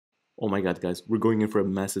Oh my god, guys, we're going in for a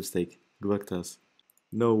massive stake. Good luck to us.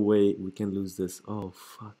 No way we can lose this. Oh,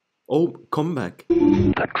 fuck. Oh, comeback.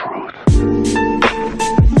 The truth.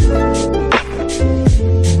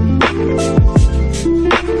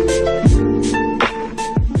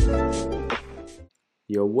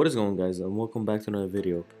 Yo, what is going on, guys, and welcome back to another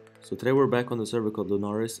video. So today we're back on the server called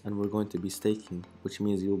Lunaris, and we're going to be staking, which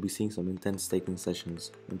means you'll be seeing some intense staking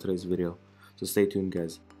sessions in today's video. So stay tuned,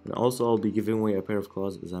 guys. And also I'll be giving away a pair of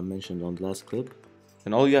claws as I mentioned on the last clip.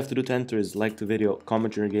 And all you have to do to enter is like the video,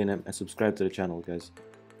 comment your game name, and subscribe to the channel, guys.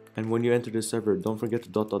 And when you enter the server, don't forget to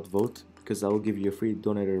vote, because I will give you a free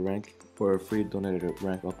donator rank or a free donator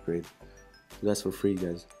rank upgrade. So that's for free,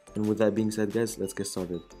 guys. And with that being said, guys, let's get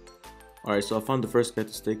started. Alright, so I found the first guy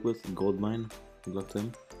to stake with, Goldmine. Good luck to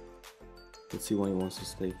him. Let's see what he wants to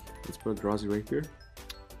stake. Let's put a Grazi right here.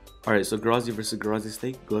 Alright, so Grazi versus Grazi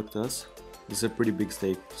stake. Good luck to us. This is a pretty big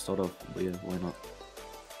stake to start off, but yeah, why not?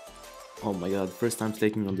 Oh my god, first time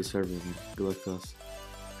staking on the server, man. Good luck to us.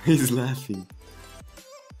 He's laughing.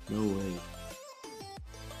 No way.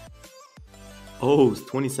 Oh, it's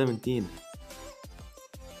 2017.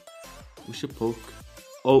 We should poke.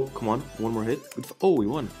 Oh, come on. One more hit. Oh, we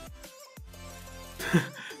won.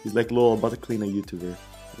 He's like, lol, about to clean a YouTuber.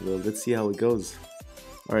 Well, let's see how it goes.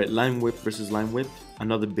 Alright, Lime Whip versus Lime Whip.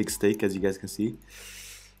 Another big stake, as you guys can see.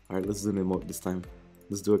 Alright, let's do an emote this time.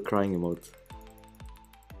 Let's do a crying emote.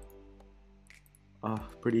 Ah,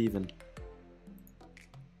 pretty even.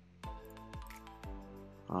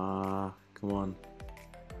 Ah, come on.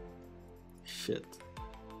 Shit.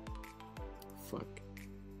 Fuck.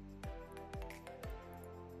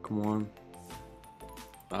 Come on.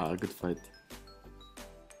 Ah, good fight.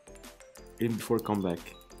 In before comeback.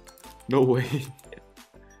 No way.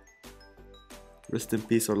 Rest in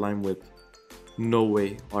peace or Lime Whip. No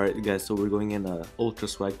way. Alright guys, so we're going in a Ultra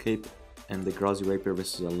Swag Cape and the Grazi Rapier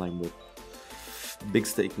versus a Lime Whip. Big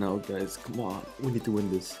stake now, guys. Come on. We need to win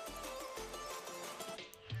this.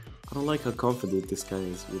 I don't like how confident this guy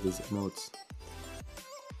is with his emotes.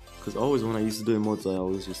 Because always when I used to do emotes, I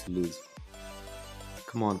always used to lose.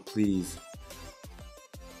 Come on, please.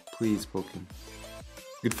 Please, poke him.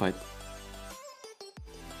 Good fight.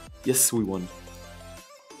 Yes, we won.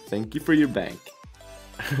 Thank you for your bank.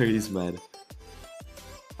 He's mad.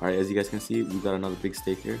 Alright, as you guys can see, we got another big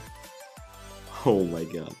stake here. Oh my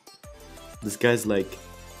god. This guy's like,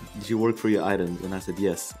 did you work for your items? And I said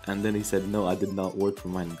yes. And then he said, no, I did not work for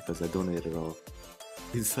mine because I donated it all.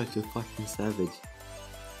 He's such a fucking savage.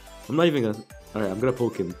 I'm not even gonna... Alright, I'm gonna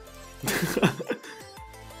poke him.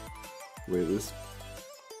 Wait, this...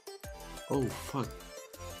 Oh, fuck.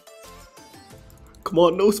 Come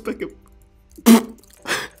on, no spec him.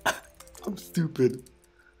 I'm stupid.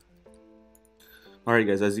 Alright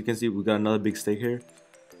guys, as you can see, we got another big stake here.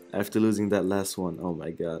 After losing that last one, oh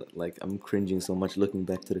my god, like I'm cringing so much looking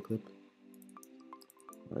back to the clip.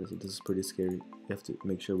 Alright, so this is pretty scary. You have to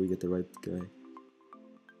make sure we get the right guy.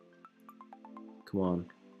 Come on.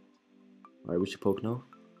 Alright, we should poke now.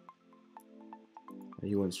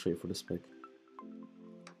 He went straight for the spec.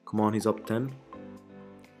 Come on, he's up 10.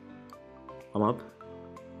 I'm up.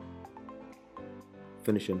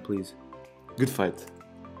 Finish him, please. Good fight.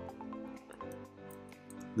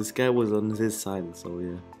 This guy was on his side, so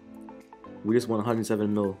yeah. We just won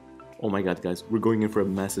 107 mil. Oh my god, guys, we're going in for a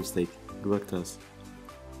massive stake. Good luck to us.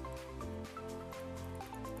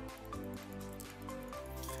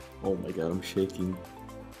 Oh my god, I'm shaking.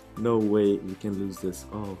 No way we can lose this.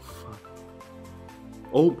 Oh fuck.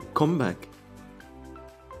 Oh, comeback.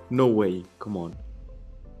 No way. Come on.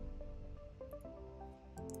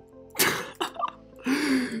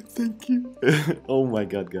 Thank you. Oh my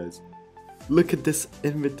god, guys. Look at this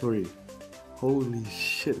inventory. Holy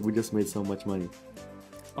shit, we just made so much money.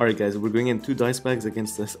 Alright guys, we're going in 2 dice bags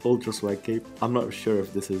against this Ultra Swag Cape. I'm not sure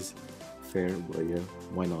if this is fair, but yeah,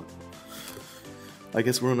 why not? I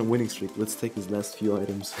guess we're on a winning streak. Let's take his last few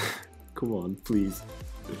items. Come on, please.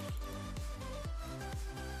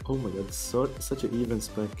 Oh my god, such an even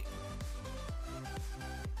spec.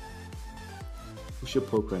 We should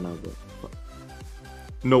poke right now, but...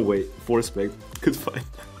 No way, 4 spec. Good fight.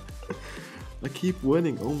 I keep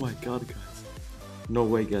winning. Oh my god, guys. No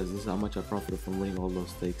way, guys. This is how much I profited from winning all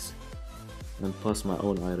those stakes. And plus my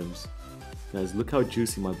own items. Guys, look how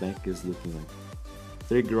juicy my bank is looking like.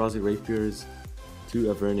 3 Grazi Rapiers,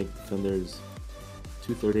 2 Avernic Defenders,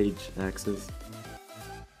 2 3rd Age Axes,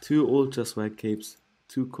 2 Ultra Swag Capes,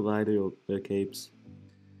 2 Collider Capes.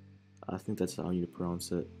 I think that's how you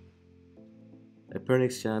pronounce it.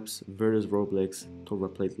 Epernix Chaps, Vertus Robe Legs,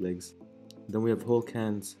 Torva Plate Legs. Then we have Hulk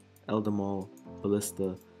Hands, Eldemal,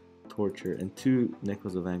 Ballista, Torture, and 2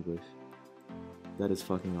 Necklace of Anguish. That is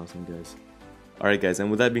fucking awesome, guys. Alright guys,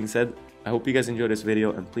 and with that being said, I hope you guys enjoyed this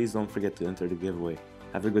video, and please don't forget to enter the giveaway.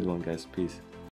 Have a good one, guys. Peace.